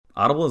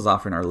Audible is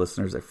offering our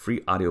listeners a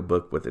free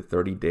audiobook with a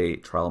 30-day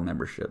trial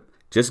membership.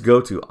 Just go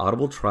to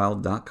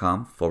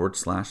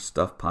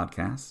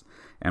audibletrial.com/stuffpodcasts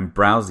and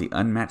browse the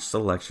unmatched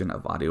selection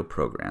of audio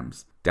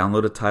programs.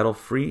 Download a title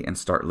free and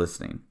start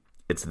listening.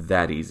 It's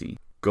that easy.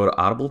 Go to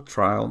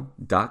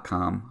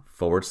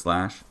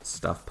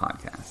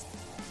audibletrial.com/stuffpodcast.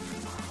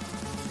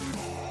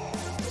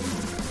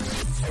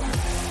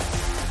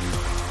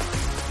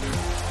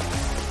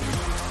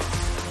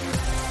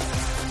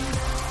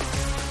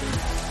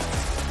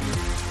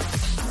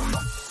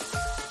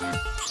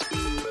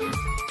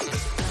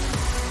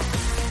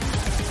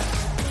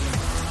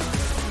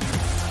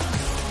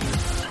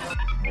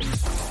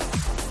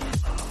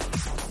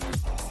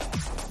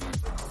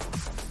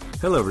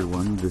 Hello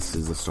everyone, this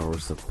is the Star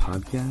Wars Stuff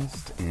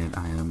Podcast, and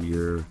I am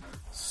your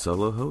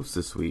solo host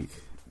this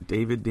week,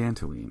 David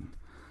Dantooine.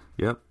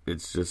 Yep,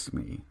 it's just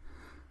me.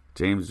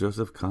 James,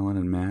 Joseph, Colin,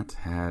 and Matt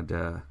had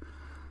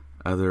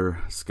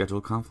other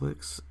schedule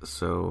conflicts,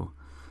 so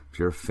if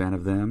you're a fan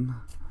of them,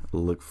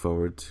 look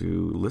forward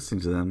to listening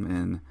to them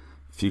in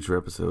future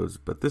episodes.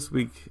 But this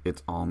week,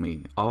 it's all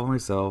me, all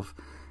myself,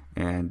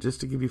 and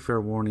just to give you fair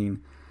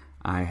warning,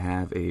 I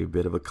have a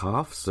bit of a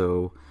cough,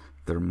 so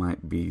there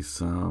might be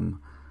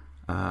some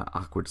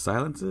awkward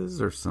silences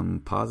or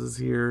some pauses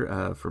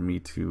here for me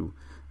to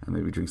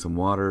maybe drink some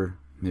water,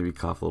 maybe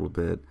cough a little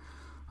bit.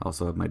 I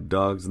also have my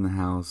dogs in the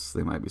house.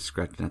 They might be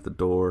scratching at the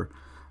door.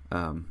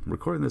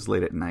 Recording this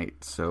late at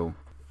night, so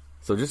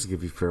just to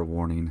give you fair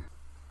warning,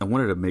 I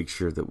wanted to make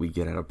sure that we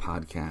get out a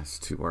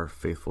podcast to our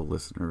faithful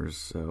listeners,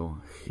 so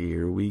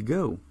here we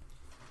go.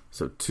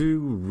 So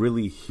 2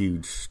 really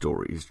huge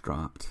stories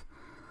dropped.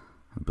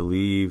 I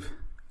believe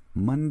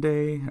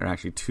Monday, or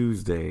actually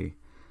Tuesday,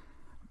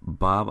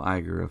 Bob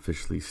Iger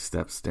officially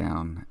steps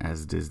down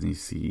as Disney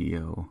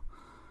CEO,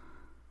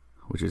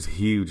 which is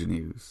huge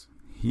news.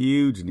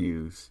 Huge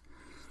news.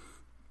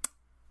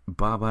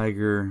 Bob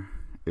Iger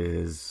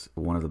is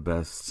one of the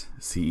best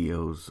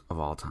CEOs of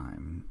all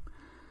time.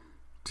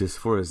 Just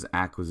for his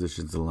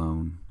acquisitions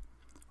alone,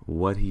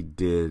 what he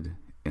did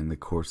in the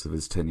course of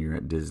his tenure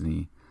at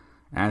Disney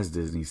as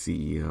Disney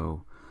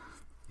CEO,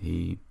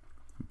 he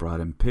brought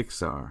in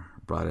Pixar,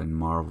 brought in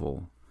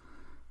Marvel,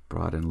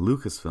 brought in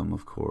Lucasfilm,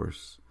 of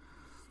course.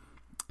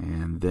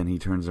 And then he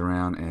turns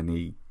around and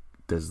he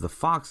does the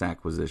Fox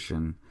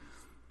acquisition,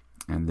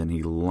 and then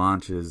he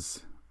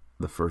launches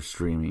the first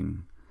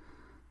streaming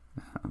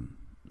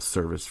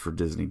service for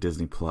Disney,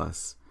 Disney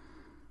Plus.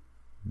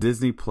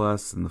 Disney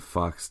Plus and the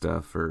Fox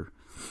stuff are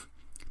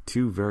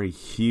 2 very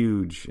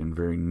huge and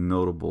very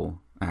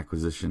notable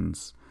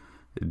acquisitions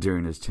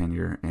during his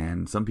tenure,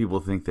 and some people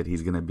think that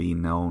he's going to be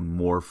known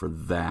more for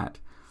that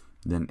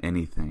than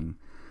anything.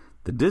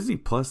 The Disney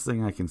Plus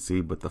thing I can see,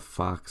 but the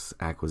Fox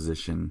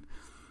acquisition,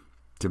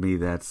 to me,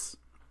 that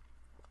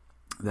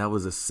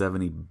was a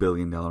 $70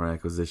 billion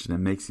acquisition. It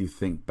makes you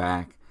think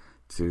back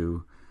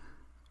to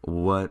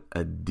what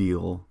a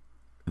deal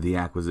the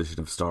acquisition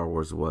of Star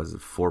Wars was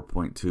at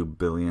 $4.2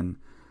 billion.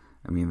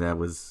 I mean, that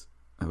was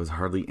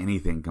hardly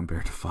anything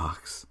compared to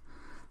Fox.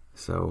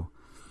 So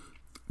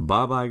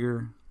Bob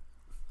Iger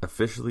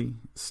officially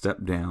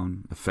stepped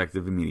down,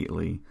 effective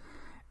immediately,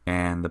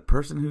 and the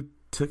person who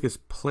took his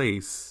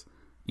place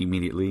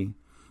immediately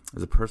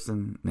is a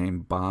person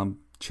named Bob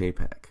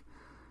Chapek.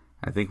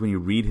 I think when you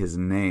read his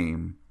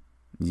name,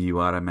 you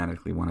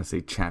automatically want to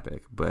say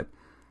Chapek, but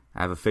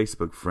I have a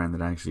Facebook friend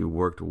that actually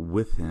worked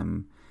with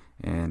him,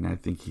 and I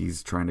think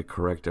he's trying to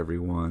correct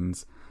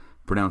everyone's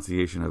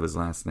pronunciation of his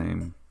last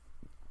name.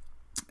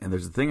 And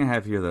there's a thing I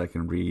have here that I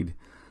can read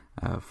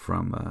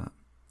from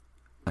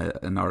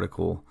an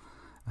article,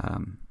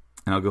 and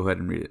I'll go ahead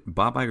and read it.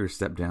 Bob Iger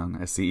stepped down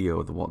as CEO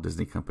of the Walt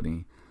Disney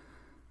Company,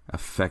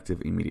 effective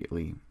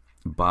immediately.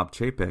 Bob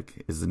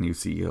Chapek is the new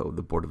CEO,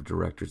 the board of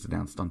directors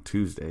announced on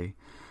Tuesday.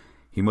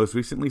 He most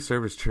recently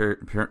served as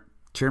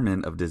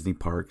chairman of Disney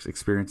Parks,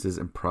 Experiences,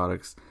 and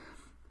Products.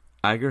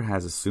 Iger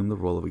has assumed the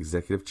role of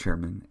executive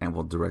chairman and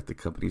will direct the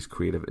company's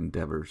creative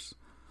endeavors.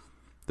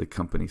 The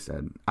company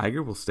said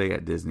Iger will stay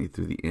at Disney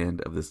through the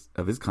end of his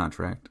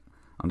contract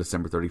on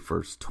December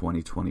 31st,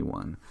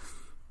 2021.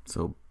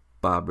 So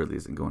Bob really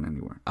isn't going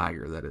anywhere.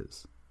 Iger, that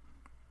is.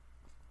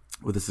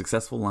 With the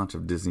successful launch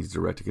of Disney's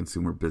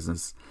direct-to-consumer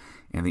business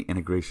and the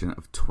integration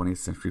of 20th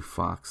Century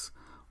Fox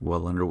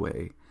well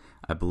underway,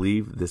 I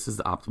believe this is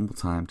the optimal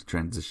time to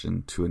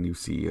transition to a new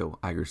CEO,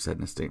 Iger said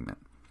in a statement.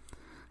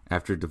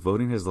 After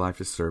devoting his life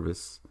to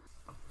service,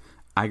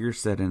 Iger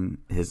said in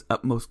his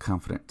utmost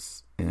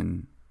confidence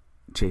in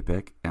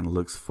Chapek and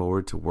looks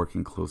forward to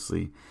working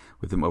closely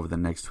with him over the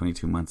next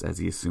 22 months as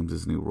he assumes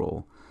his new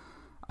role.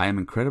 I am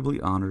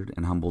incredibly honored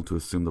and humbled to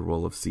assume the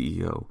role of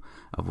CEO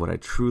of what I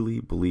truly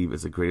believe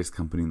is the greatest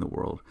company in the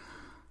world,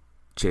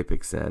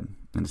 Chapek said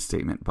in a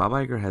statement. Bob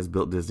Iger has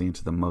built Disney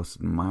into the most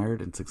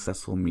admired and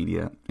successful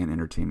media and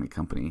entertainment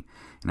company,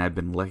 and I've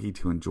been lucky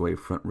to enjoy a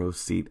front row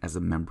seat as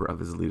a member of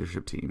his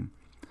leadership team.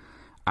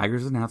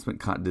 Iger's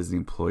announcement caught Disney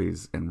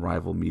employees and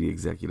rival media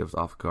executives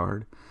off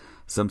guard.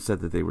 Some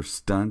said that they were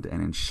stunned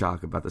and in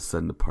shock about the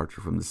sudden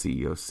departure from the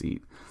CEO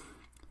seat.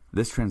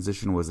 This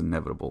transition was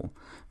inevitable,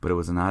 but it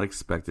was not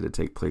expected to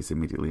take place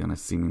immediately on a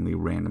seemingly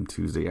random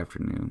Tuesday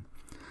afternoon.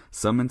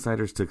 Some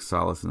insiders took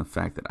solace in the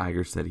fact that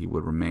Iger said he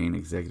would remain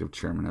executive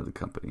chairman of the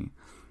company.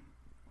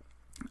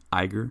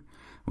 Iger,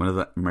 one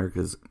of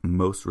America's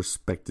most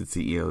respected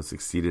CEOs,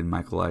 succeeded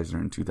Michael Eisner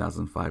in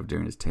 2005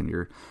 during his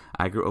tenure.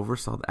 Iger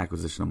oversaw the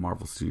acquisition of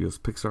Marvel Studios,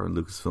 Pixar, and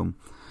Lucasfilm,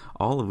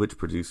 all of which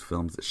produced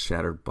films that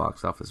shattered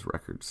box office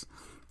records.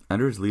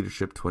 Under his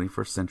leadership,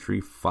 21st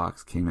Century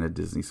Fox came into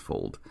Disney's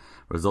fold,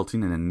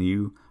 resulting in a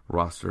new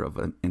roster of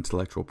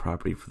intellectual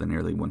property for the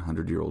nearly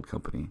 100-year-old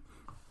company.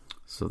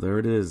 So there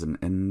it is, an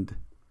end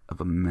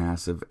of a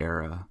massive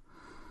era.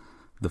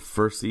 The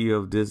first CEO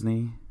of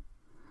Disney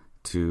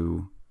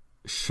to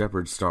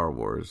shepherd Star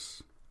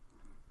Wars,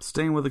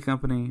 staying with the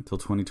company till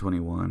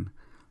 2021,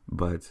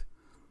 but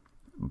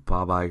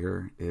Bob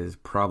Iger is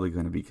probably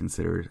going to be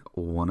considered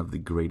one of the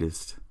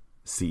greatest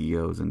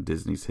CEOs in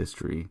Disney's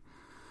history,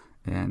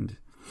 and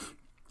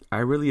I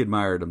really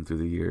admired him through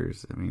the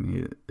years. I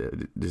mean,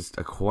 just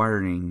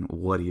acquiring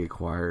what he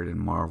acquired in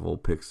Marvel,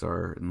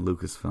 Pixar, and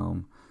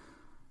Lucasfilm.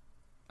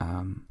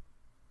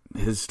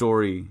 His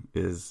story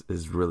is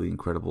really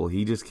incredible.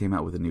 He just came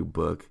out with a new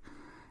book,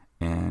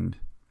 and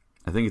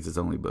I think it's his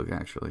only book,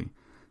 actually.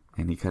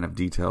 And he kind of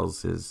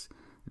details his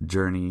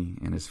journey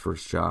and his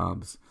first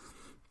jobs.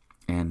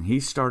 And he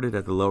started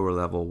at the lower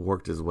level,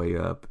 worked his way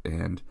up,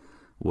 and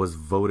was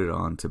voted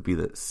on to be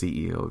the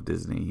CEO of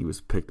Disney. He was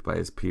picked by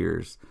his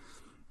peers.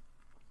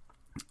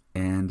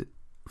 And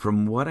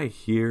from what I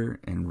hear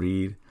and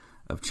read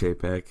of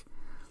Chapek,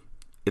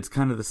 it's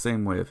kind of the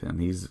same way of him.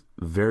 He's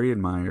very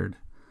admired,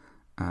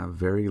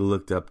 very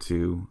looked up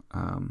to,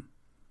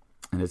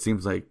 and it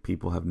seems like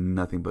people have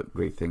nothing but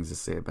great things to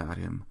say about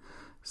him.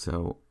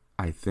 So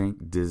I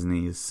think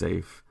Disney is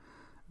safe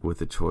with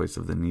the choice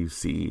of the new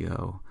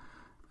CEO.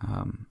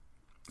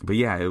 But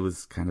yeah, it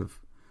was kind of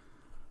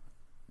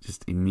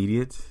just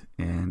immediate,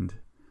 and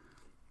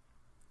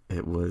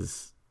it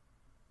was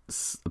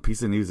a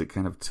piece of news that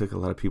kind of took a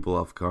lot of people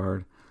off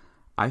guard.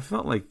 I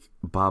felt like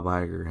Bob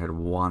Iger had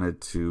wanted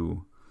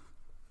to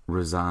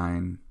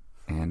resign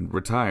and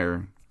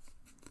retire,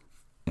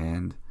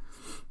 and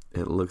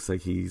it looks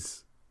like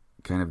he's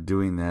kind of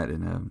doing that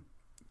in a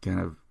kind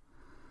of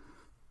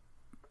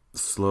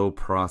slow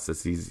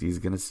process. He's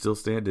going to still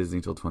stay at Disney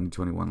till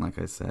 2021, like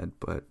I said,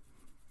 but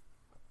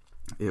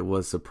it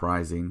was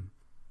surprising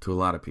to a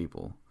lot of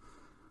people.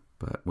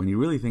 But when you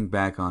really think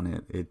back on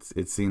it,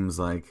 it seems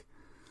like,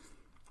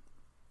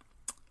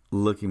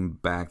 looking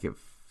back, it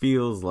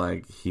feels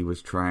like he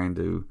was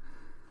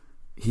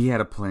he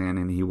had a plan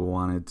and he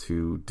wanted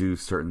to do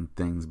certain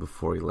things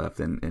before he left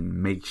and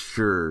make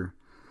sure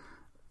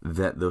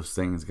that those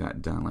things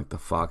got done, like the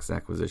Fox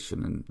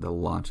acquisition and the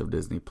launch of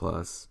Disney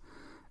Plus.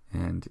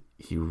 And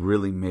he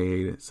really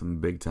made some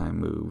big time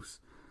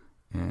moves,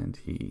 and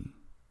he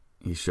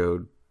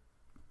showed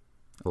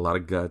a lot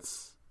of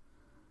guts,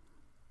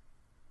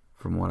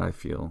 from what I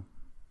feel,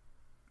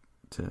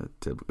 to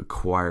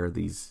acquire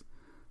these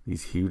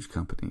huge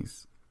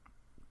companies.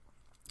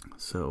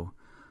 So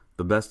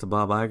the best of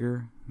Bob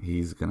Iger.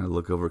 He's going to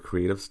look over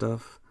creative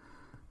stuff,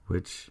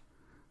 which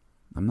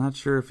I'm not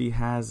sure if he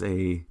has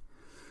an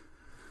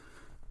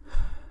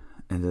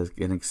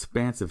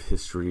expansive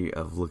history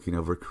of looking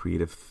over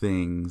creative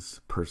things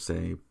per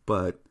se,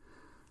 but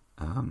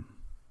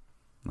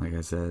like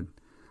I said,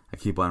 I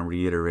keep on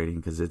reiterating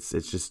because it's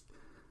just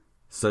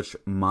such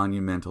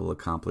monumental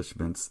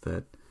accomplishments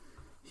that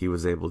he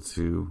was able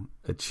to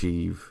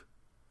achieve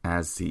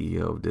as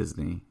CEO of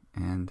Disney,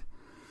 and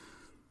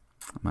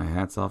my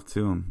hat's off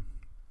to him.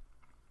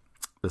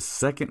 The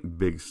second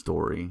big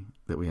story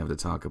that we have to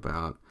talk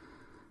about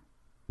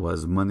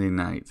was Monday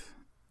night.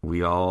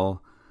 We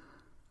all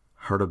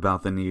heard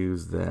about the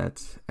news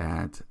that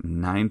at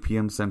 9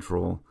 p.m.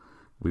 Central,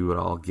 we would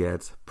all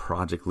get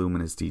Project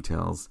Luminous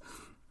details.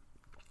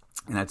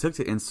 And I took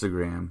to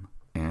Instagram,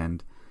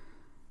 and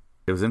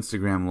it was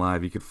Instagram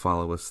Live. You could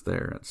follow us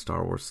there at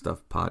Star Wars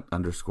Stuff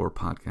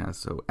 _podcast.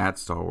 So at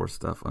Star Wars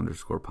Stuff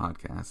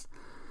 _podcast.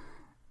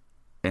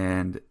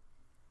 And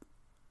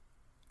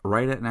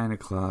right at 9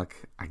 o'clock,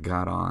 I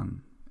got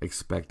on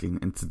expecting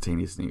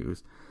instantaneous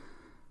news.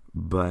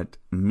 But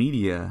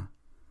media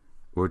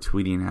were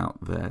tweeting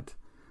out that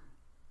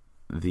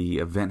the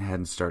event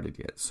hadn't started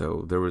yet.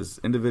 So there was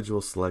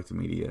individual select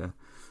media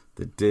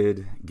that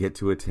did get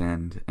to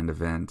attend an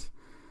event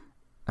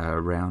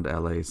around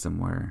LA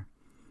somewhere.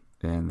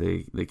 And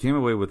they came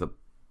away with a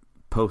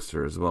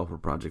poster as well for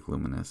Project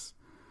Luminous.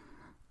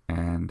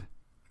 And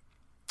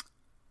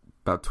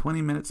about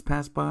 20 minutes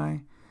passed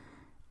by,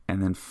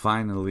 and then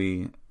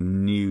finally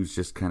news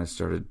just kind of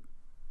started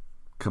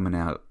coming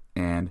out.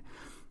 And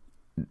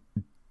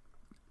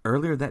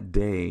earlier that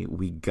day,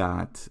 we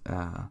got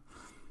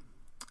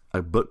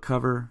a book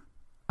cover,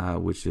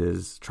 which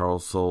is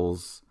Charles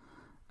Soule's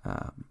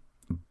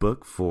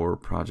book for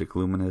Project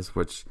Luminous,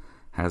 which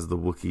has the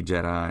Wookiee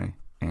Jedi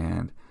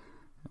and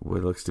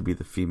what looks to be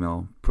the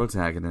female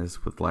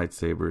protagonist with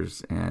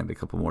lightsabers and a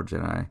couple more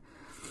Jedi,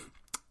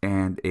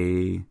 and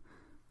a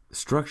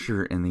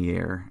structure in the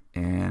air,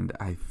 and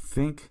I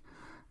think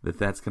that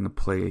that's going to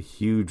play a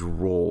huge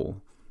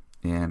role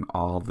in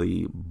all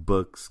the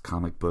books,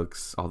 comic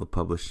books, all the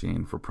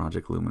publishing for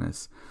Project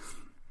Luminous.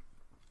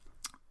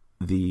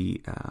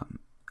 The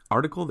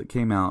article that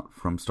came out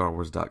from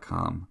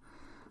StarWars.com,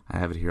 I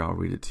have it here, I'll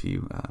read it to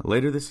you.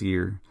 Later this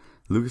year,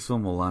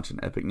 Lucasfilm will launch an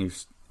epic new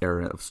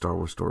era of Star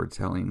Wars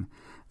storytelling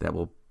that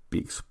will be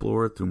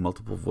explored through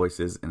multiple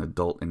voices in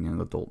adult and young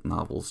adult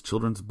novels,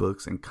 children's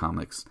books, and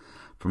comics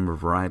from a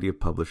variety of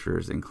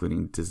publishers,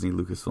 including Disney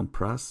Lucasfilm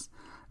Press,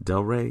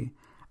 Del Rey,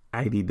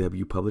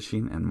 IDW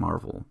Publishing, and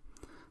Marvel.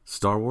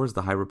 Star Wars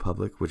The High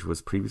Republic, which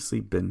was previously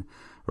been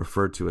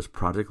referred to as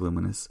Project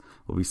Luminous,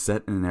 will be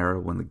set in an era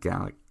when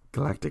the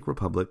Galactic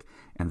Republic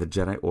and the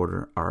Jedi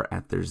Order are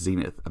at their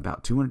zenith,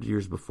 about 200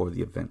 years before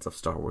the events of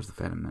Star Wars The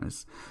Phantom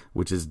Menace,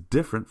 which is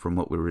different from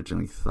what we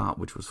originally thought,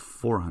 which was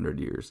 400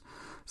 years.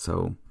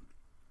 So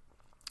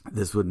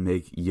this would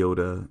make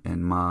Yoda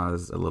and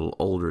Maz a little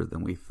older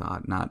than we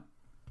thought, not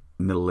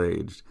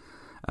middle-aged.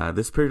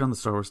 This period on the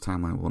Star Wars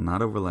timeline will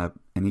not overlap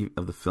any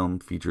of the film,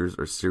 features,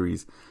 or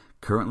series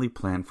currently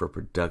planned for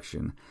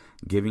production,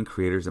 giving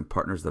creators and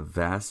partners a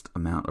vast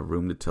amount of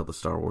room to tell the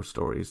Star Wars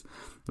stories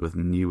with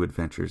new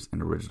adventures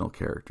and original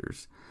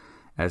characters.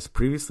 As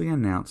previously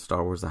announced,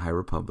 Star Wars The High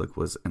Republic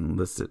has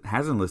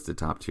enlisted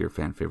top-tier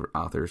fan-favorite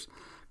authors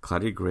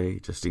Claudia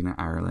Gray, Justina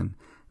Ireland,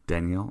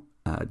 Daniel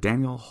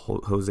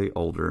Jose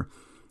Older,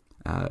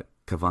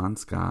 Cavan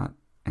Scott,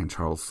 and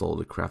Charles Soule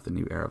to craft the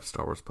new era of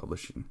Star Wars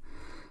publishing.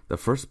 The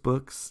first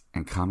books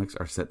and comics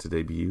are set to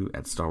debut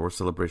at Star Wars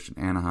Celebration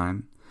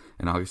Anaheim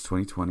in August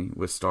 2020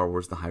 with Star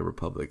Wars The High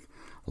Republic,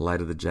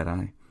 Light of the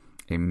Jedi,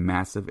 a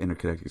massive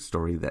interconnected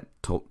story that's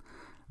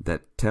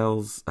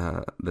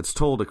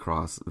told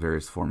across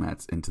various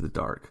formats. Into the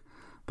Dark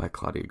by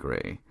Claudia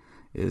Gray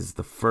is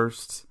the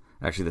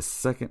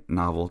second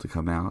novel to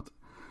come out.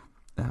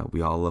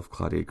 We all love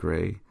Claudia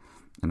Gray,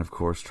 and of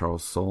course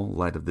Charles Soule,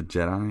 Light of the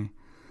Jedi.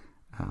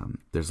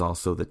 There's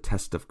also The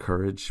Test of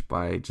Courage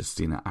by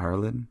Justina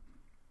Ireland.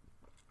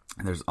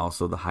 And there's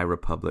also The High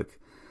Republic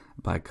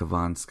by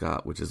Cavan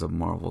Scott, which is a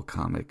Marvel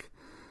comic.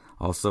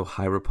 Also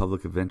High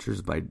Republic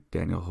Adventures by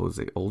Daniel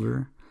Jose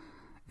Older.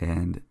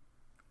 And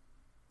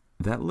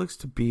that looks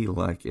to be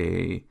like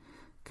a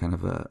kind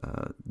of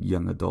a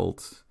young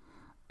adult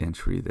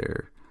entry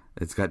there.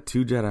 It's got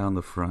 2 Jedi on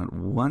the front,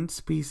 one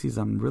species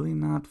I'm really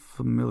not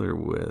familiar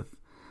with,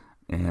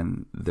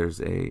 and there's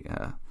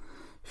a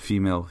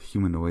female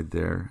humanoid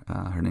there.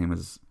 Her name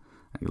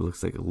it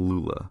looks like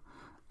Lula.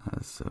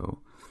 So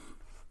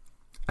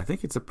I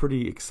think it's a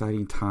pretty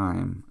exciting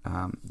time.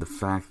 The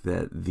fact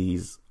that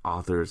these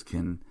authors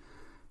can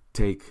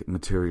take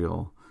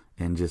material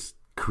and just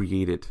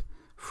create it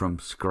from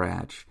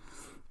scratch.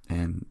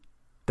 And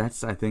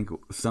that's, I think,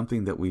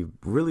 something that we've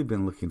really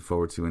been looking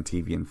forward to in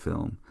TV and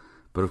film.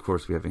 But of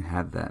course, we haven't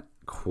had that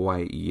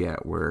quite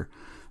yet, where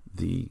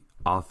the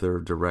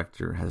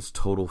author-director has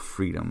total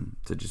freedom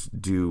to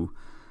just do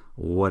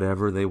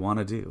whatever they want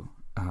to do.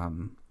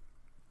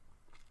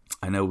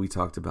 I know we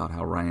talked about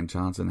how Rian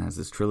Johnson has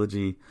this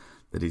trilogy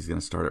that he's going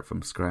to start it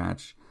from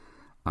scratch.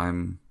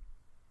 I'm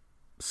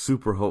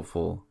super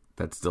hopeful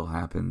that still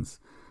happens.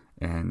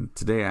 And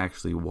today I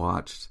actually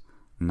watched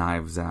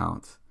Knives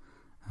Out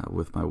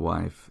with my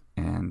wife,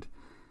 and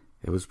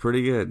it was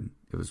pretty good.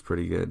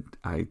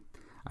 I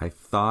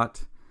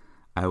thought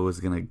I was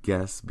going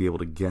to be able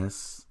to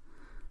guess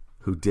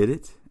who did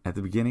it at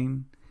the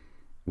beginning,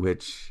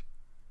 which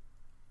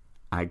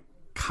I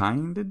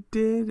kind of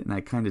did, and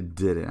I kind of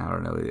didn't. I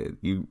don't know.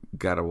 You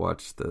got to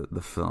watch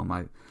the film.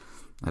 I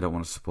don't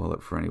want to spoil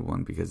it for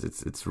anyone, because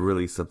it's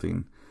really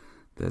something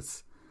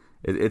that's...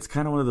 It's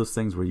kind of one of those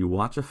things where you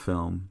watch a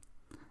film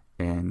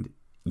and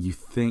you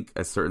think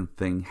a certain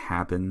thing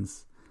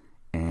happens,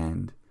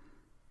 and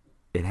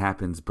it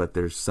happens, but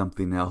there's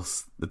something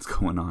else that's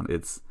going on.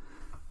 It's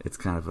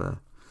kind of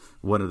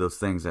one of those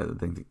things that I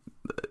think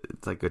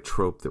it's like a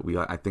trope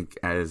that I think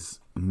as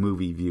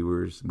movie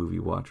viewers, movie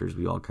watchers,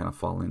 we all kind of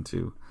fall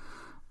into.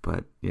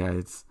 But yeah,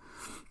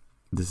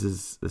 this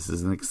is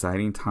an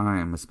exciting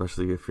time,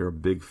 especially if you're a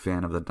big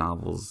fan of the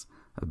novels,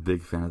 a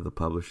big fan of the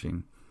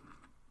publishing.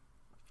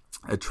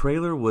 A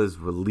trailer was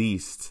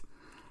released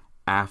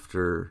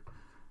after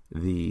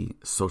the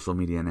social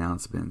media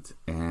announcement,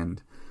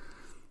 and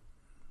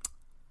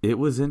it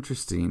was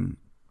interesting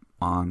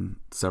on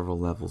several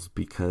levels,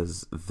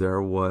 because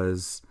there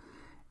was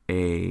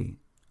a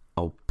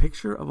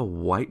picture of a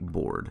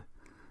whiteboard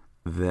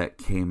that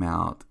came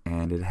out,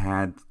 and it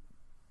had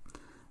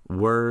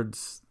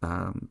words,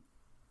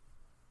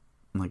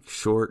 like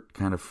short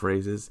kind of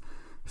phrases.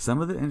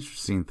 Some of the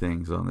interesting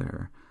things on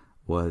there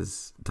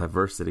was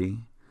diversity.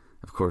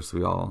 Of course,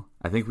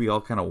 I think we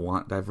all kind of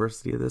want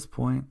diversity at this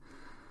point.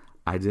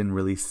 I didn't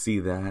really see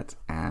that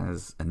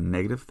as a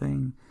negative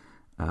thing.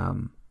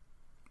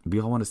 We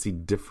all want to see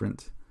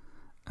different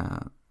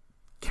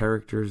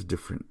characters,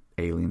 different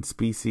alien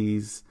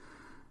species.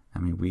 I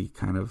mean, we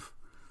kind of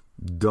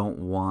don't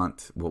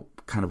want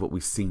what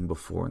we've seen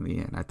before in the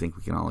end. I think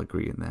we can all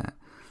agree in that.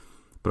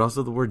 but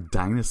also the word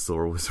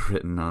dinosaur was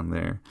written on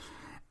there.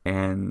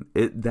 And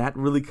that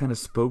really kind of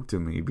spoke to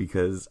me,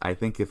 because I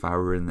think if I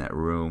were in that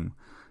room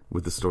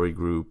with the story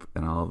group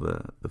and all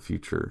the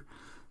future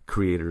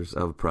creators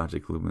of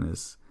Project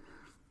Luminous,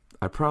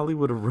 I probably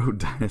would have wrote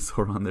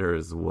dinosaur on there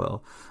as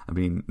well. I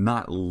mean,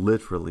 not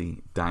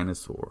literally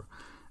dinosaur,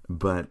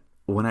 but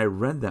when I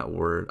read that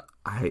word,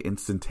 I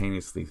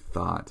instantaneously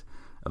thought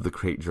of the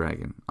Krayt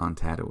Dragon on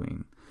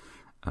Tatooine.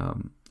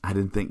 I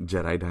didn't think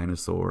Jedi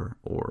dinosaur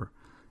or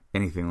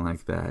anything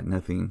like that.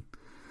 Nothing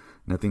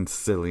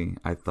silly.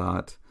 I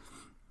thought,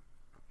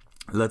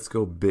 let's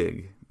go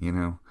big,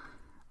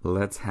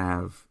 Let's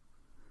have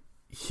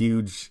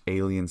huge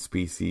alien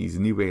species,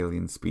 new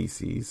alien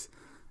species,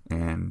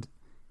 and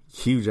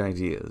huge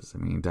ideas. I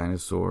mean, a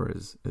dinosaur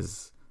is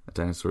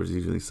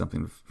usually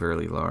something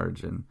fairly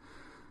large, and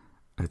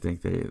I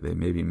think they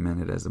maybe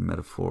meant it as a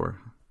metaphor.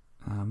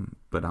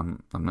 But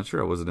I'm not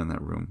sure. I wasn't in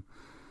that room.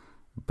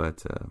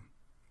 But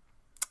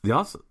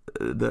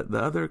the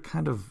other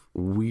kind of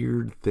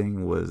weird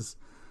thing was,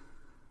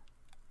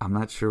 I'm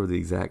not sure the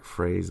exact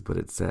phrase, but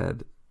it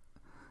said,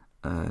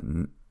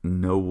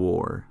 no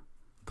war.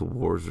 The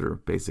wars are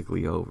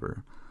basically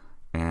over.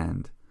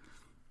 And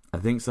I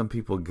think some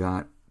people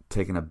got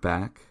taken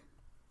aback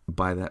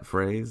by that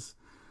phrase.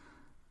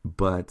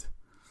 But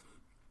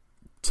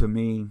to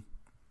me,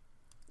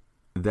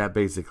 that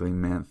basically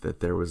meant that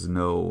there was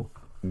no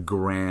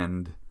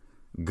grand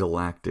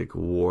galactic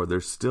war.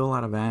 There's still a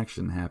lot of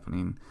action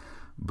happening,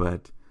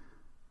 but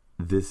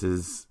this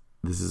is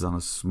on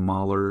a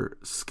smaller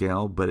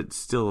scale, but it's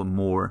still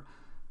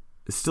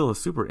a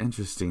super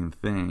interesting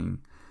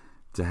thing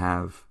to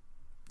have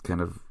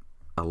kind of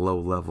a low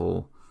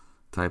level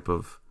type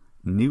of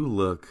new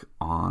look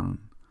on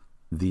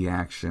the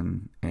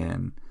action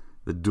and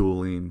the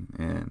dueling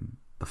and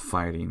the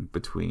fighting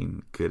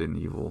between good and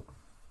evil.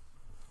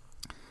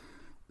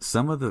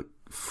 Some of the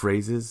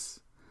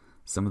phrases,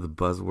 some of the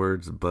buzz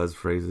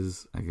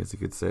phrases, I guess you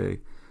could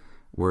say,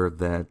 were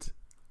that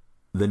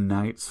the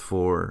knights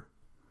for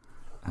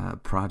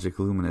Project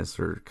Luminous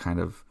are kind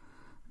of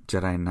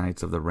Jedi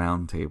Knights of the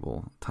Round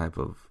Table type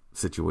of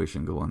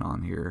situation going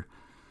on here.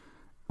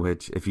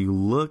 Which, if you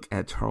look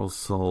at Charles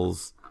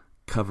Soule's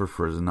cover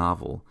for his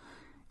novel,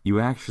 you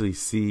actually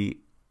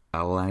see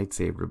a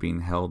lightsaber being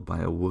held by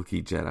a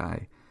Wookiee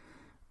Jedi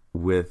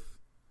with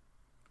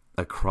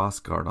a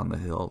crossguard on the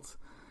hilt.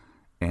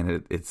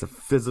 And it's a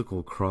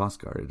physical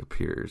crossguard, it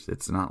appears.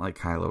 It's not like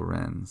Kylo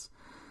Ren's.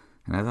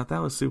 And I thought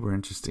that was super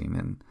interesting.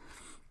 And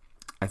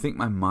I think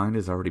my mind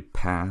is already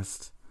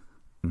past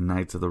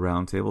Knights of the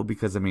Round Table,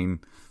 because, I mean,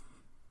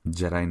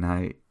 Jedi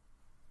Knight,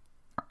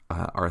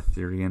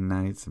 Arthurian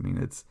Knights, I mean,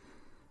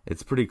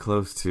 it's pretty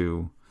close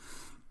to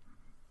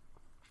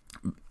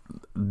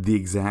the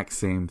exact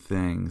same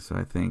thing. So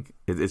I think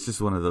it's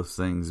just one of those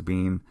things,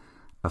 being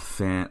a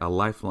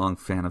lifelong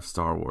fan of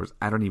Star Wars.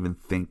 I don't even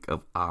think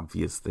of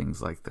obvious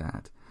things like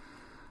that.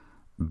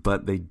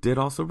 But they did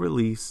also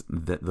release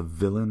that the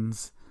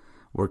villains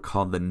were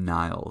called the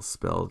Nihil,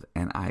 spelled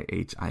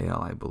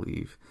Nihil, I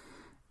believe.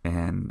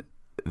 And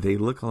they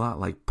look a lot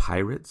like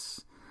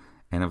pirates.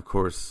 And of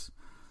course,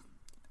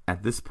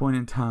 at this point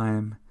in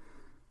time,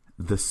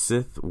 the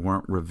Sith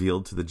weren't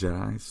revealed to the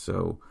Jedi.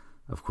 So,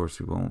 of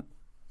course,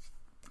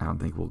 I don't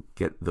think we'll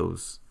get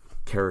those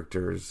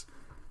characters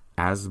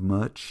as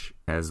much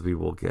as we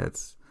will get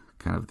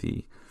kind of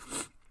the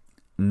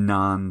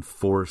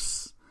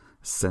non-Force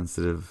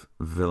sensitive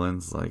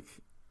villains like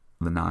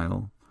the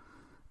Nihil.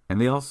 And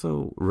they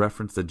also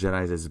reference the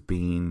Jedi as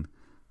being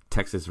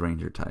Texas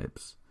Ranger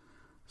types.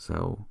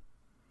 So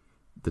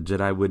the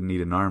Jedi wouldn't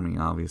need an army,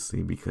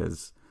 obviously,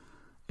 because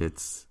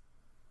it's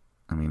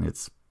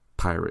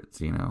pirates,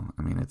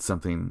 it's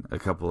something a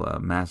couple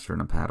of Master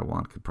and a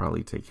Padawan could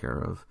probably take care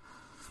of.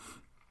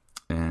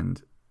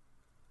 And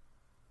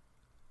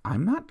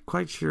I'm not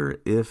quite sure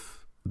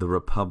if the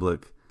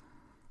Republic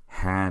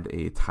had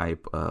a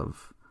type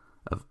of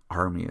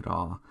army at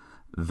all.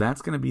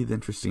 That's going to be the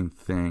interesting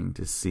thing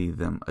to see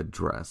them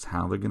address.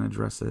 How they're going to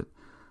address it,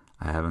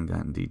 I haven't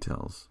gotten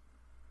details.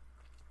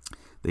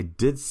 They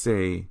did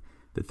say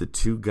that the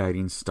two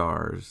guiding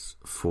stars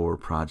for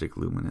Project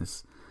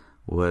Luminous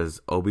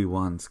was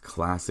Obi-Wan's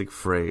classic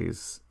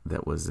phrase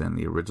that was in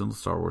the original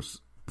Star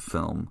Wars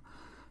film.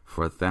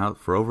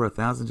 For over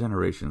 1,000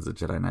 generations, the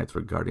Jedi Knights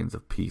were guardians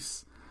of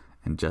peace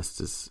and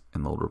justice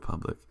in the Old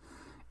Republic.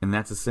 And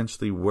that's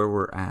essentially where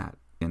we're at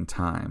in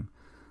time.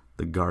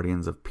 The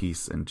guardians of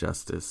peace and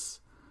justice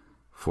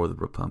for the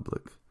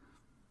Republic.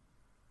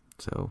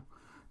 So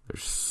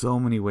there's so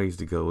many ways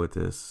to go with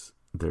this.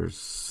 There's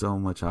so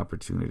much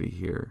opportunity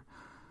here.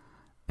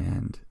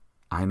 And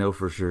I know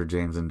for sure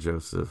James and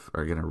Joseph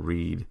are going to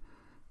read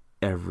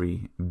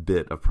every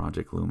bit of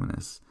Project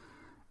Luminous.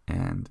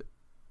 And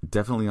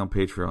definitely on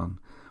Patreon,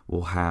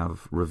 we'll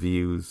have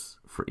reviews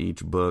for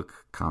each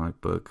book,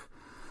 comic book.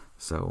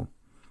 So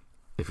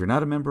if you're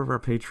not a member of our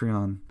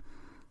Patreon,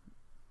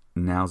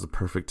 now's the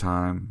perfect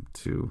time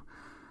to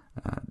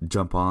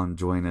jump on,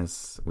 join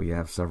us. We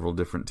have several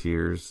different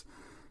tiers.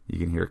 You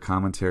can hear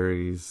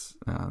commentaries,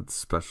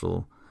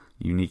 special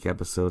unique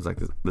episodes. Like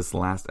this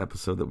last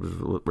episode that was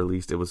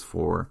released, it was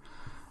for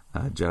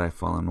Jedi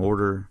Fallen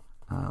Order.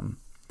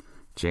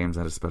 James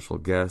had a special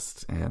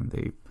guest, and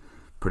they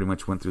pretty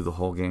much went through the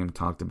whole game,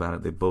 talked about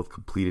it. They both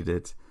completed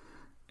it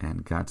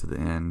and got to the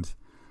end.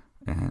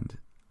 And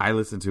I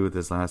listened to it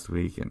this last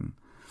week, and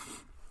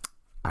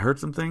I heard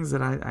some things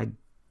that I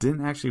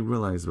didn't actually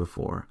realize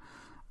before.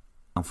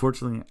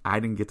 Unfortunately, I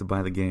didn't get to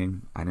buy the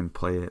game. I didn't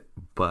play it,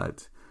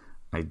 but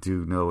I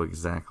do know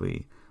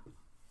exactly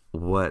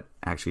what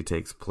actually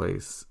takes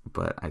place.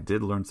 But I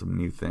did learn some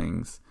new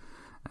things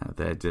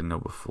that I didn't know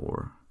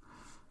before,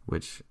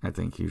 which I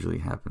think usually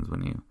happens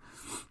when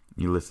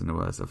you listen to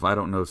us. If I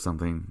don't know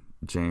something,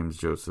 James,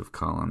 Joseph,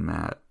 Colin,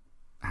 Matt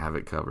have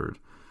it covered.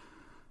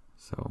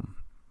 So,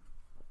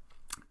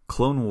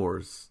 Clone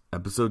Wars,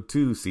 Episode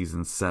 2,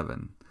 Season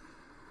 7.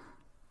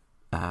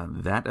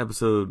 That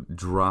episode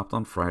dropped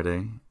on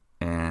Friday,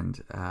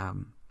 and I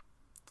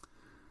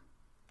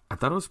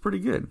thought it was pretty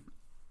good.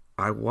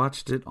 I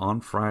watched it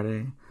on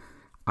Friday.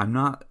 I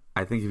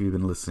think if you've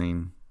been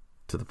listening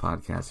to the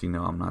podcast, you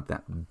know I'm not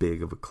that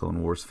big of a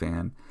Clone Wars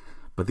fan.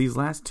 But these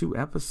last 2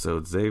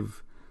 episodes,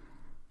 they've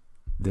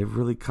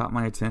really caught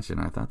my attention.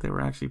 I thought they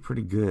were actually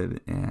pretty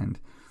good. And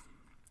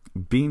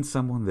being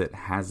someone that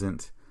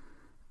hasn't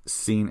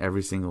seen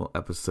every single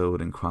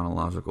episode in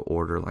chronological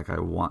order like I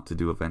want to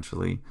do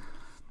eventually,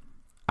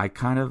 I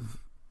kind of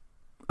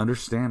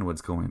understand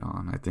what's going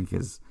on. I think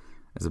as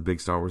a big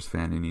Star Wars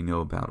fan, and you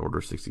know about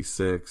Order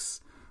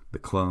 66, the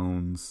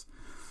clones,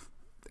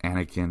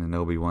 Anakin and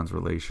Obi-Wan's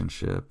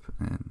relationship,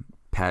 and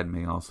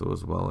Padme also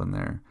as well in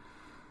there.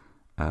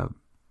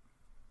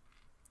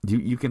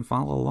 You can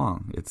follow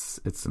along.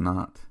 It's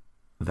not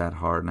that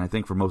hard, and I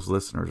think for most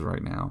listeners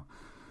right now,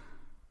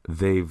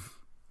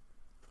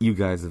 you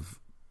guys have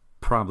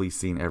probably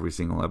seen every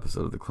single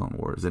episode of the Clone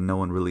Wars, and no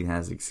one really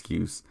has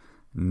excuse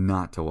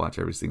not to watch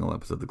every single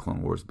episode of the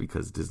Clone Wars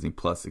because Disney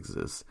Plus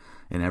exists,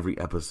 and every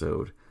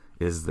episode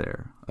is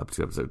there up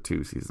to Episode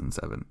 2, Season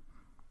 7.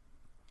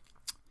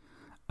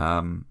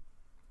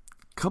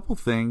 Couple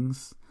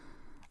things.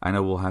 I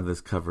know we'll have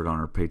this covered on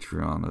our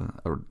Patreon,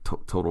 a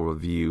total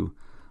review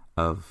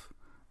of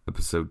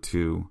Episode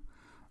 2.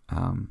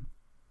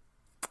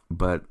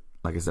 But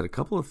like I said, a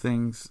couple of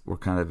things were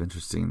kind of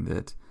interesting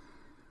that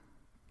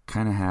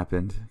kind of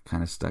happened,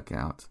 kind of stuck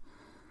out.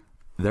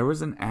 There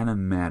was an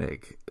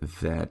animatic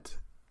that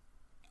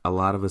a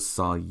lot of us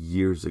saw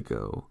years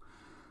ago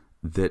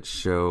that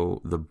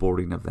show the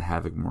boarding of the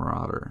Havoc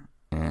Marauder,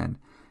 and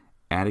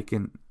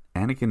Anakin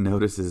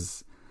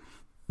notices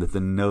that the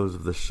nose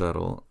of the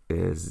shuttle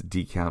is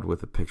decaled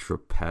with a picture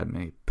of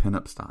Padme,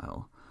 pinup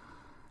style,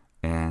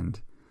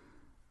 and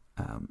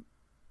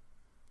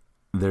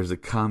there's a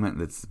comment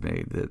that's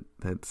made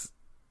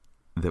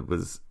that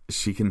was,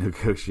 she can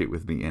negotiate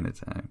with me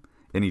anytime.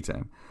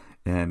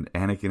 And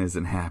Anakin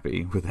isn't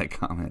happy with that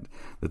comment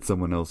that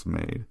someone else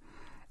made.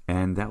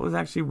 And that was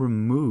actually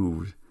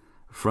removed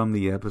from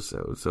the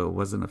episode. So it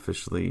wasn't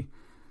officially,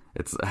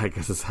 I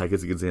guess you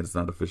can say it's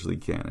not officially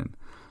canon.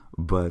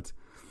 But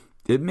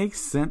it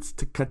makes sense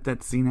to cut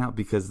that scene out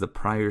because the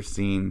prior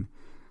scene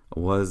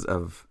was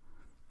of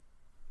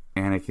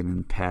Anakin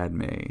and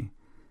Padme.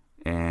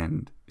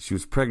 And she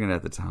was pregnant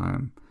at the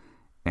time.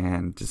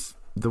 And just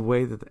the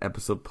way that the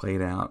episode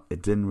played out,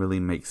 it didn't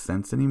really make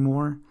sense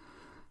anymore.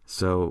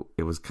 So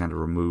it was kind of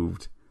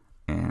removed,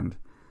 and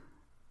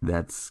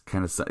that's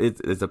kind of,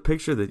 it's a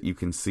picture that you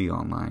can see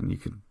online. You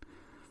can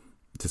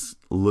just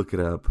look it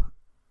up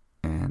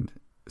and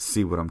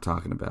see what I'm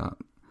talking about.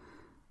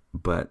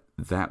 But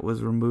that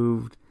was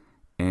removed,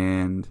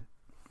 and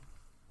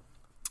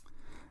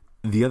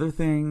the other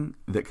thing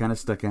that kind of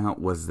stuck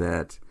out was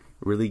that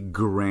really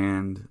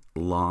grand,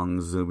 long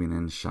zooming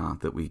in shot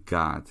that we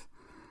got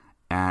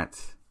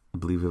at, I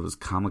believe it was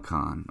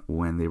Comic-Con,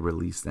 when they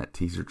released that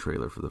teaser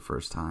trailer for the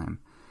first time.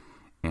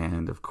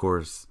 And of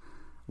course,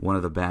 one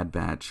of the Bad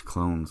Batch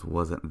clones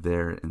wasn't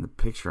there in the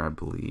picture, I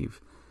believe,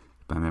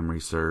 if my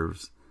memory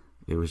serves.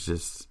 It was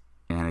just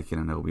Anakin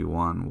and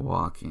Obi-Wan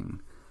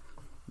walking.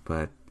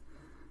 But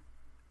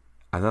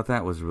I thought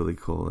that was really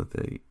cool that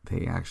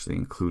they actually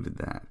included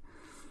that.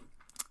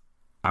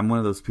 I'm one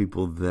of those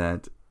people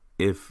that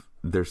if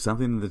there's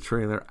something in the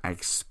trailer, I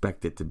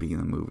expect it to be in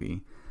the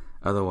movie.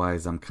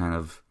 Otherwise, I'm kind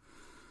of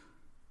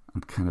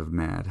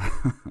mad.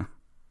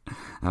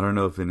 I don't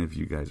know if any of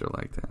you guys are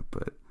like that,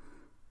 but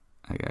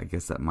I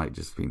guess that might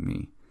just be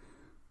me.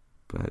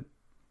 But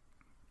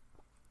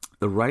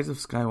the Rise of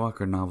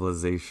Skywalker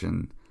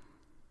novelization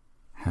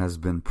has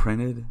been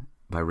printed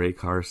by Ray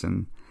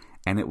Carson,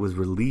 and it was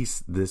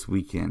released this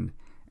weekend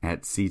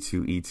at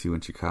C2E2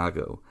 in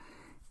Chicago.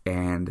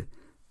 And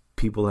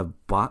people have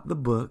bought the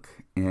book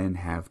and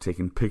have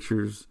taken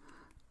pictures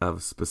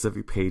of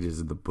specific pages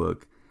of the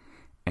book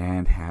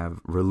and have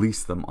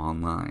released them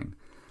online.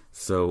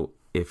 So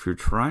if you're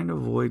trying to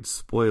avoid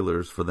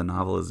spoilers for the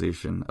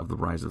novelization of The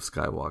Rise of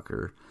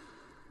Skywalker,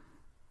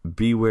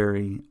 be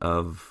wary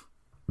of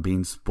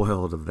being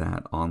spoiled of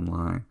that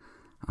online.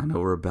 I know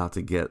we're about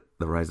to get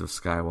The Rise of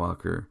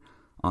Skywalker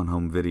on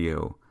home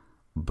video,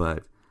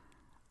 but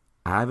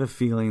I have a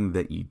feeling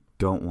that you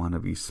don't want to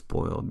be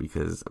spoiled,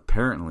 because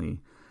apparently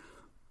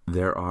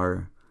there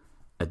are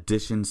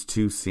additions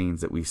to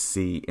scenes that we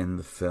see in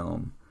the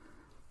film,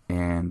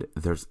 and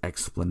there's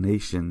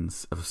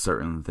explanations of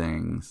certain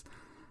things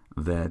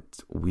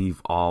that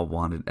we've all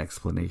wanted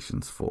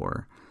explanations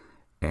for,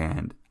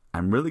 and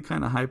I'm really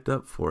kind of hyped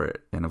up for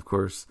it. And of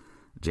course,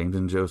 James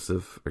and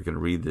Joseph are going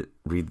to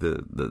read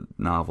the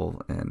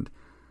novel and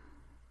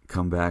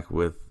come back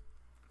with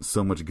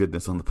so much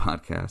goodness on the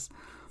podcast.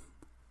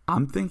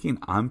 I'm thinking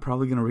I'm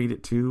probably going to read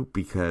it too,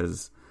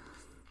 because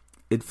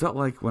it felt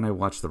like when I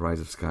watched The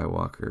Rise of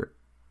Skywalker,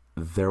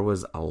 there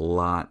was a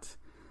lot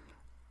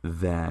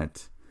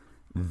that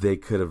they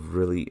could have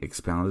really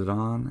expounded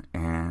on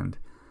and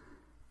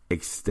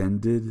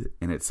extended,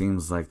 and it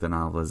seems like the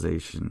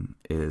novelization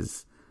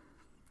is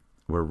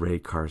where Ray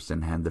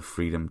Carson had the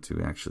freedom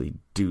to actually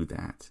do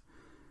that.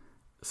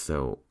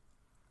 So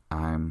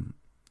I'm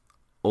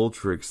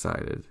ultra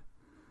excited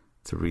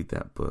to read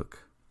that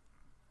book.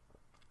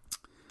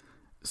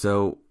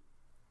 So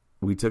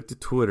we took to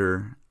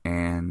Twitter,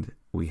 and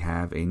we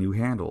have a new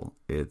handle.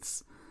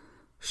 It's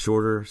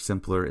shorter,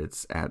 simpler.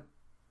 It's at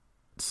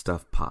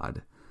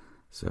StuffPod.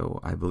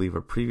 So I believe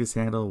our previous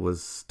handle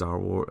was Star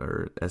Wars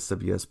or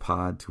SWS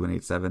Pod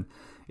 2187.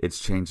 It's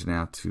changed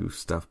now to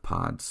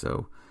StuffPod.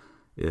 So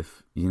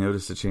if you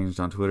notice it changed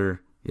on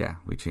Twitter, yeah,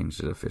 we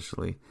changed it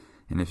officially.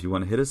 And if you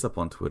want to hit us up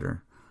on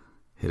Twitter,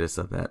 hit us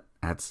up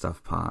at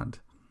StuffPod.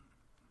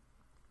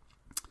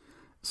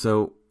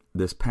 So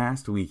this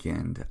past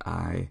weekend,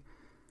 I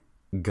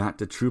got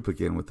to troop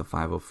again with the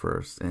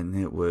 501st, and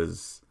it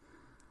was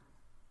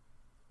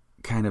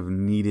kind of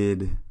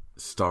needed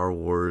Star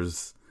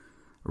Wars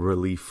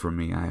relief for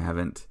me. I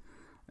haven't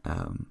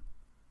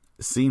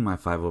seen my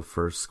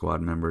 501st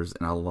squad members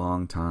in a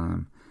long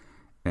time,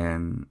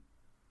 and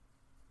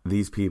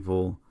these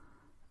people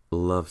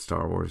love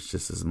Star Wars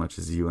just as much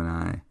as you and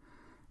I,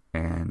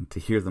 and to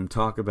hear them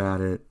talk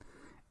about it,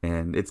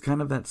 and it's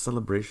kind of that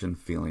celebration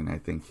feeling, I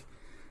think,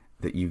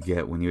 that you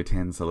get when you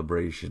attend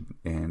Celebration,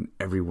 and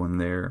everyone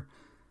there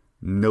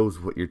knows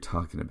what you're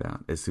talking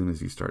about as soon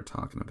as you start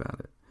talking about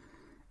it.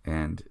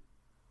 And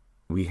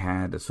we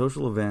had a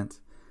social event,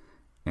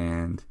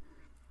 and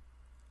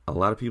a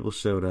lot of people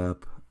showed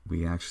up.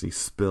 We actually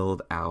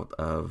spilled out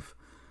of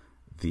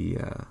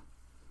the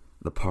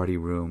party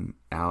room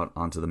out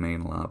onto the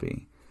main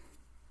lobby,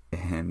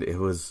 and there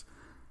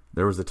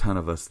was a ton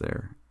of us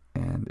there,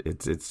 and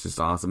it's just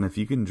awesome. If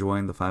you can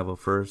join the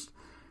 501st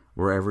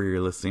wherever you're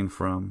listening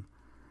from,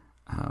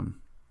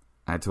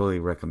 I totally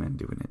recommend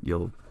doing it.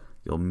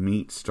 You'll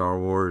meet Star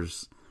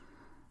Wars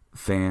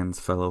fans,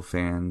 fellow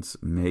fans,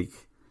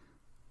 make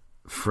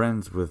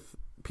friends with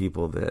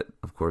people that,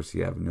 of course,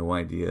 you have no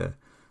idea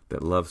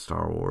that love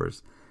Star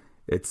Wars.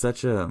 It's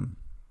such an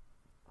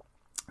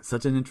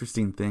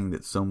interesting thing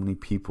that so many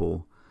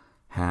people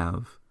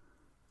have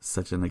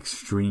such an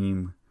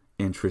extreme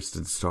interest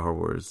in Star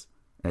Wars,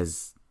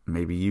 as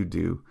maybe you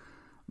do.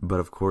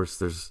 But of course,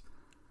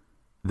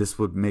 this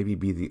would maybe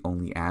be the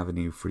only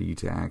avenue for you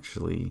to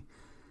actually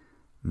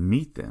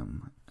meet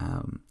them.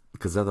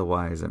 Because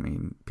otherwise, I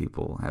mean,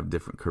 people have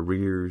different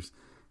careers.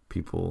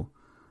 People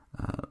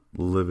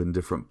live in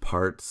different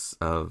parts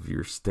of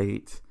your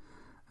state.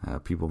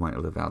 People might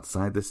live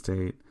outside the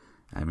state.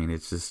 I mean,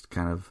 it's just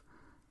kind of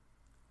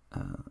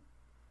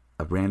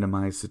a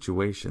randomized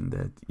situation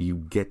that you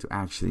get to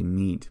actually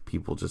meet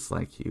people just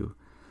like you.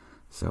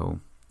 So,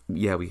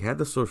 yeah, we had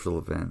the social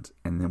event,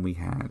 and then we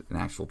had an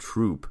actual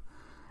troop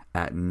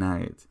at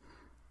night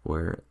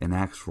where an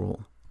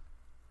actual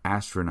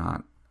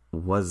astronaut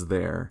was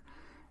there,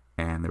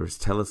 and there was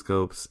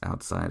telescopes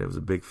outside. It was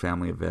a big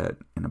family event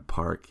in a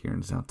park here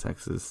in South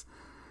Texas,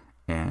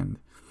 and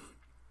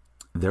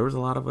there was a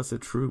lot of us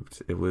that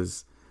trooped. It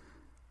was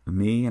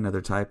me,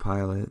 another TIE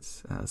pilot,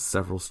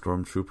 several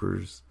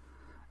stormtroopers,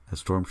 a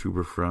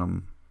stormtrooper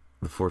from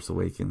The Force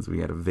Awakens. We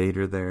had a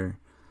Vader there,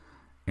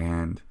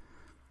 and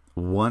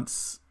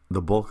once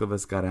the bulk of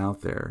us got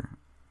out there,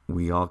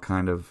 we all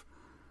kind of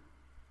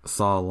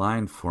saw a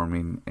line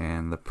forming,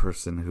 and the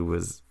person who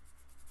was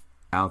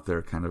out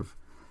there kind of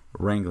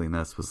wrangling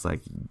us was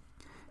like,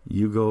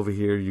 you go over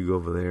here, you go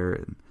over there,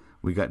 and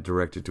we got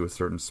directed to a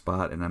certain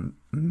spot, and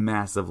a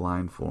massive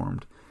line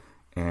formed,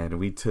 and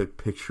we took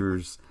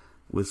pictures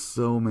with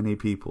so many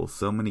people.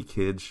 So many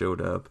kids showed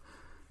up.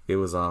 It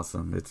was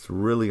awesome. It's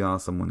really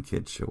awesome when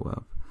kids show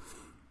up.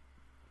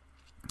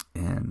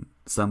 And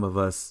some of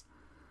us,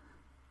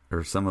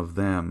 or some of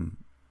them,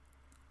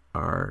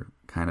 are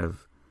kind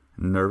of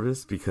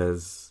nervous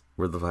because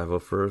we're the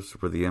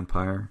 501st, we're the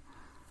Empire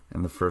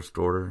and the First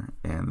Order,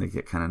 and they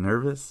get kind of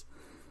nervous.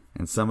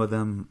 And some of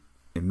them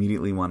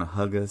immediately want to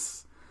hug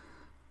us,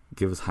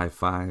 give us high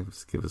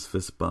fives, give us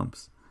fist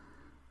bumps.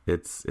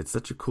 It's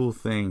such a cool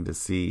thing to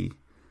see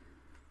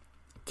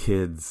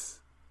kids.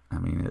 I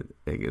mean,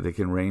 they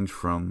can range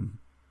from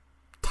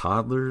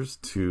toddlers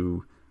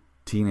to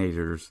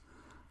teenagers,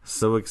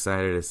 so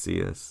excited to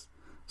see us,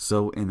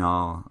 so in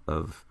awe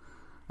of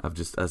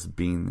just us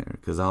being there,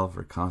 because all of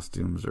our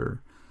costumes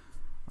are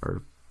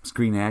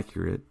screen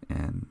accurate,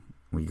 and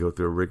we go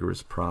through a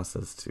rigorous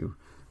process to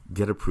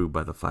get approved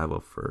by the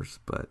 501st.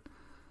 But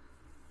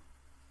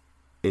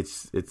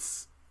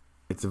it's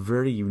a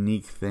very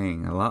unique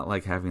thing, a lot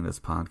like having this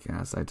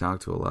podcast. I talk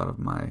to a lot of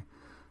my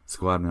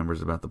squad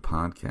members about the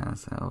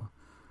podcast,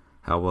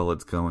 how well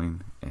it's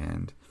going,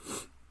 and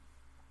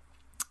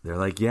they're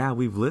like, yeah,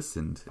 we've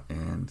listened,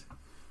 and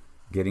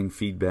getting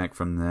feedback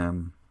from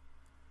them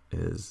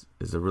is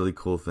a really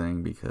cool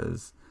thing,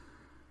 because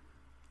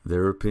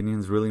their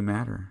opinions really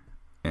matter,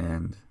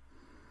 and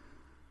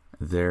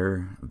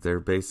they're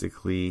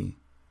basically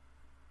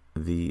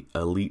the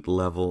elite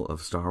level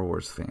of Star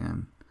Wars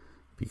fan,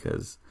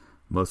 because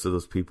most of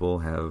those people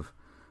have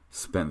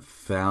spent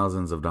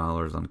thousands of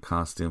dollars on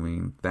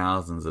costuming,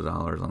 thousands of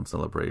dollars on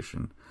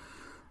Celebration,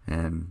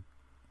 and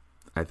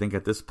I think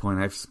at this point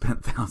I've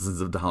spent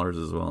thousands of dollars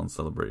as well on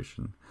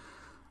Celebration.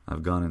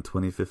 I've gone in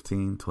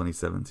 2015,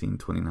 2017,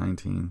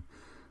 2019,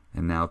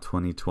 and now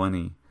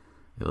 2020.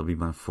 It'll be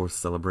my fourth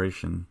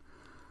Celebration.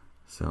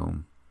 So,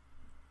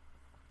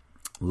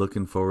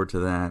 looking forward to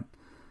that.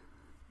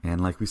 And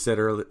like we said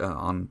earlier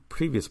on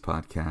previous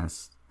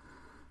podcasts,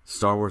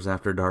 Star Wars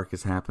After Dark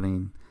is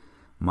happening.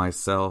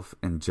 Myself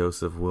and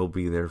Joseph will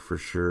be there for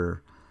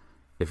sure.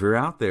 If you're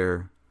out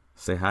there,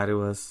 say hi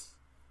to us.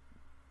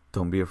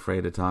 Don't be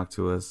afraid to talk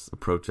to us.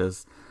 Approach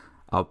us.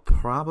 I'll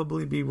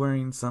probably be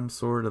wearing some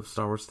sort of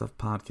Star Wars Stuff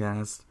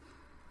podcast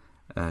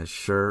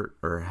shirt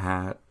or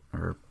hat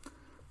or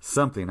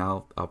something.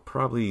 I'll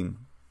probably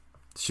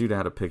shoot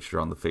out a picture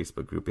on the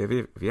Facebook group. If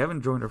you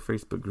haven't joined our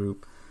Facebook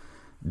group,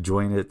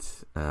 join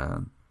it.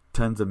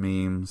 Tons of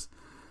memes,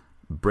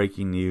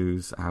 breaking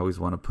news. I always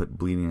want to put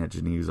bleeding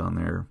edge news on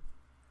there,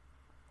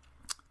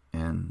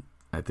 and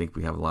I think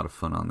we have a lot of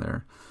fun on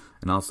there.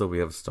 And also, we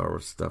have a Star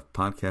Wars Stuff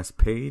podcast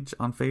page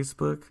on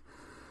Facebook.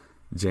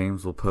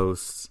 James will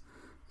post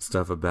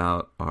stuff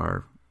about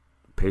our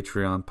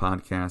Patreon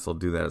podcast. I'll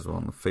do that as well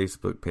on the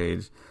Facebook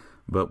page.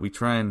 But we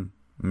try and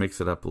mix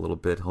it up a little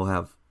bit. He'll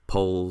have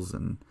polls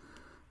and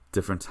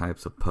different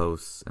types of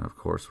posts. And of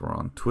course, we're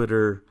on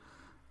Twitter,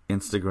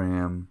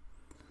 Instagram,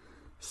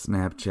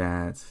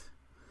 Snapchat,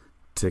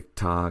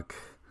 TikTok,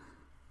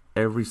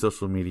 every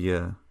social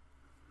media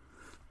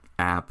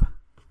app,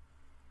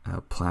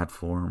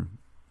 platform.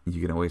 You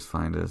can always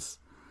find us.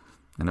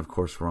 And of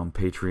course, we're on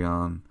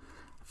Patreon.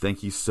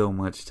 Thank you so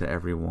much to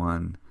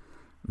everyone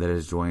that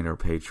has joined our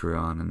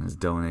Patreon and has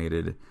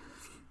donated.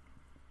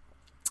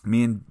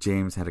 Me and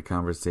James had a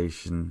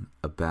conversation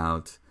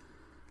about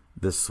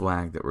the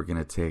swag that we're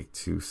going to take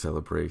to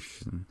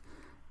Celebration.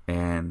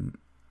 And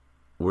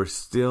we're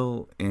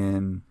still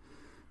in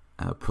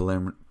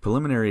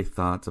preliminary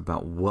thoughts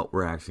about what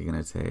we're actually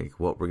going to take,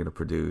 what we're going to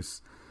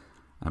produce.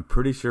 I'm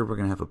pretty sure we're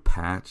going to have a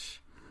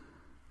patch,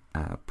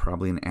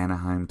 probably an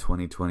Anaheim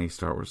 2020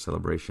 Star Wars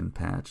Celebration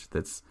patch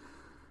that's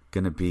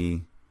going to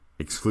be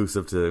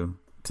exclusive to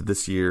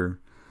this year.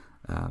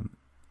 And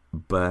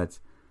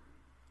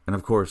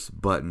of course,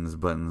 buttons.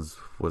 Buttons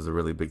was a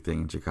really big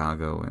thing in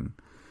Chicago, and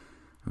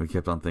we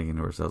kept on thinking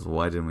to ourselves,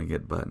 why didn't we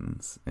get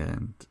buttons?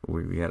 And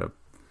we had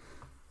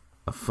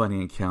a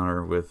funny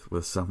encounter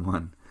with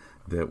someone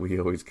that we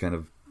always kind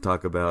of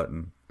talk about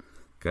and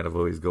kind of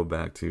always go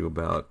back to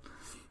about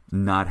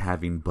not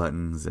having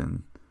buttons,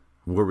 and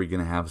were we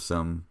going to have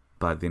some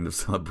by the end of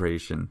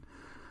Celebration.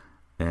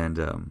 And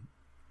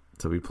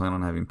so we plan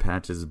on having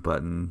patches,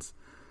 buttons,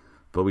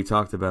 but we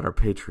talked about our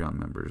Patreon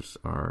members,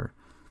 our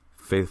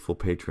faithful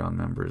Patreon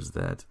members,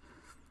 that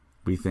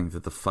we think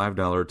that the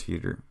 $5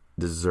 tier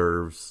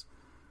deserves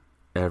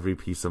every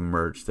piece of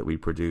merch that we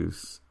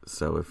produce.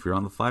 So if you're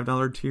on the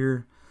 $5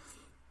 tier,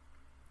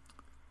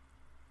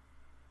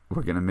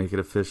 we're going to make it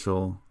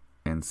official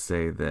and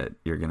say that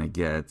you're going to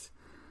get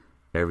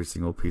every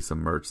single piece of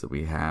merch that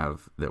we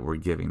have that we're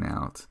giving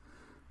out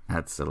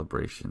at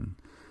Celebration.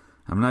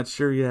 I'm not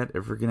sure yet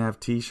if we're going to have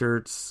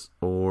t-shirts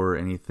or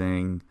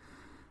anything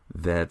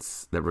that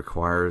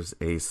requires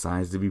a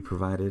size to be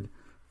provided.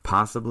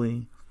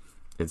 Possibly.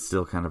 It's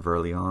still kind of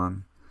early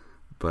on,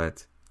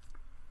 but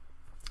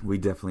we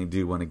definitely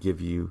do want to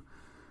give you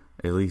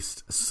at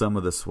least some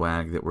of the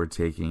swag that we're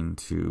taking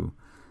to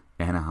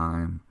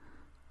Anaheim.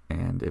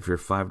 And if you're a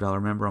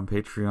 $5 member on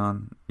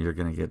Patreon, you're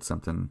going to get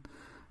something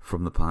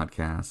from the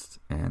podcast.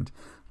 And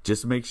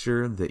just make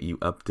sure that you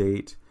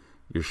update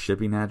your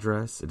shipping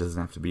address. It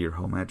doesn't have to be your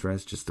home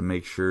address, just to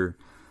make sure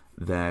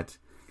that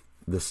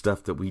the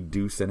stuff that we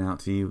do send out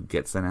to you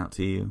gets sent out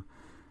to you.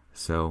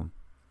 So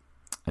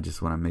I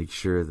just want to make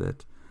sure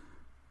that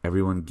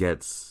everyone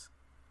gets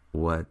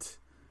what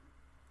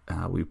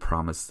we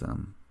promised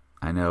them.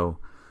 I know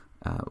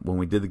when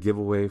we did the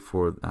giveaway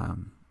for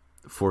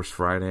Force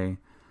Friday,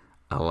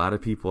 a lot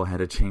of people had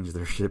to change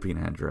their shipping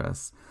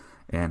address.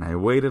 And I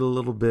waited a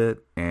little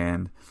bit,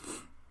 and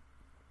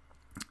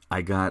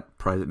I got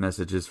private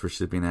messages for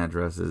shipping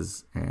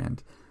addresses,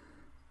 and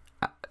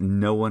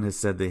no one has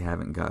said they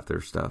haven't got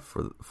their stuff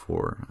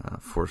for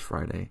Force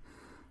Friday.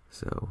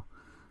 So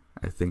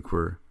I think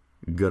we're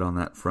good on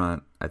that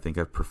front. I think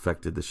I've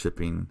perfected the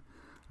shipping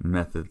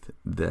method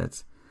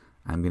that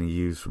I'm going to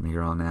use from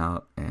here on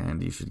out,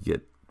 and you should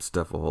get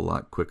stuff a whole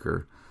lot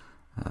quicker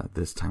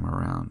this time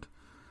around.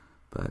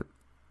 But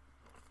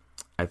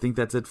I think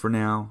that's it for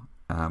now.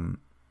 I'm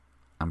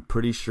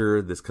pretty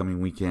sure this coming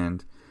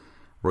weekend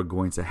we're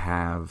going to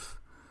have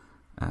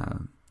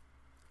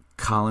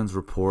Colin's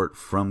report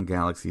from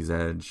Galaxy's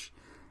Edge.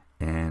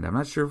 And I'm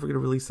not sure if we're going to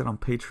release that on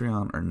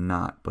Patreon or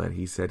not, but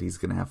he said he's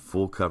going to have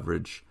full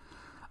coverage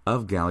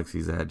of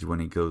Galaxy's Edge when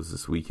he goes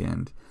this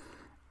weekend.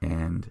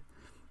 And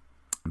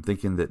I'm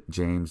thinking that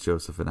James,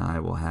 Joseph, and I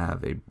will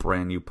have a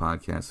brand new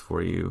podcast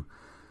for you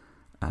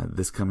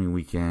this coming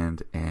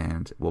weekend.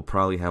 And we'll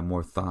probably have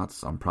more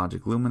thoughts on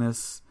Project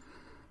Luminous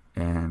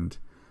and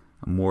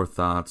more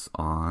thoughts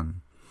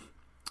on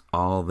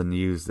all the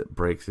news that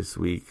breaks this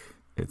week.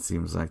 It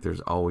seems like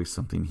there's always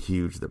something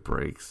huge that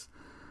breaks.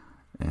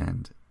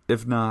 And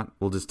if not,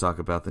 we'll just talk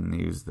about the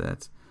news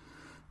that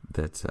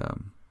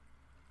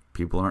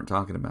people aren't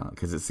talking about,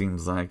 because it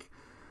seems like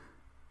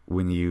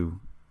when you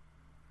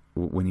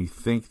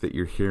think that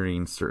you're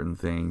hearing certain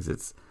things,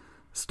 it's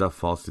stuff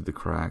falls through the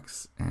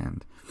cracks,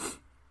 and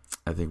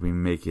I think we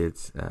make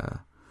it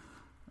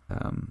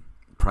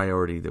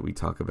priority that we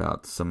talk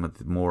about some of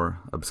the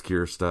more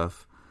obscure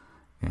stuff,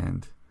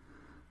 and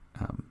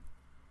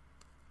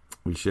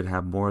we should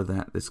have more of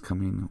that this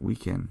coming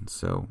weekend.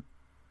 So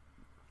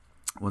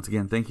once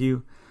again, thank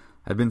you.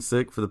 I've been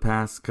sick for the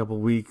past couple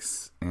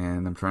weeks,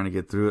 and I'm trying to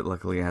get through it.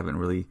 Luckily, I haven't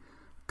really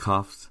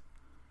coughed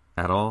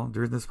at all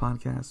during this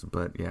podcast.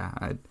 But yeah,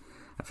 I've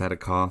had a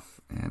cough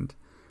and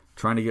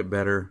trying to get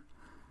better.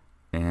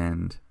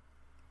 And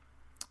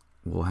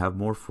we'll have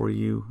more for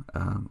you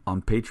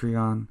on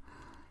Patreon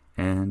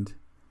and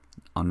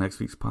on next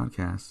week's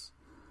podcast.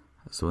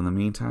 So in the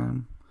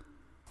meantime,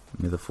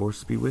 may the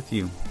Force be with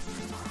you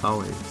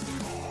always.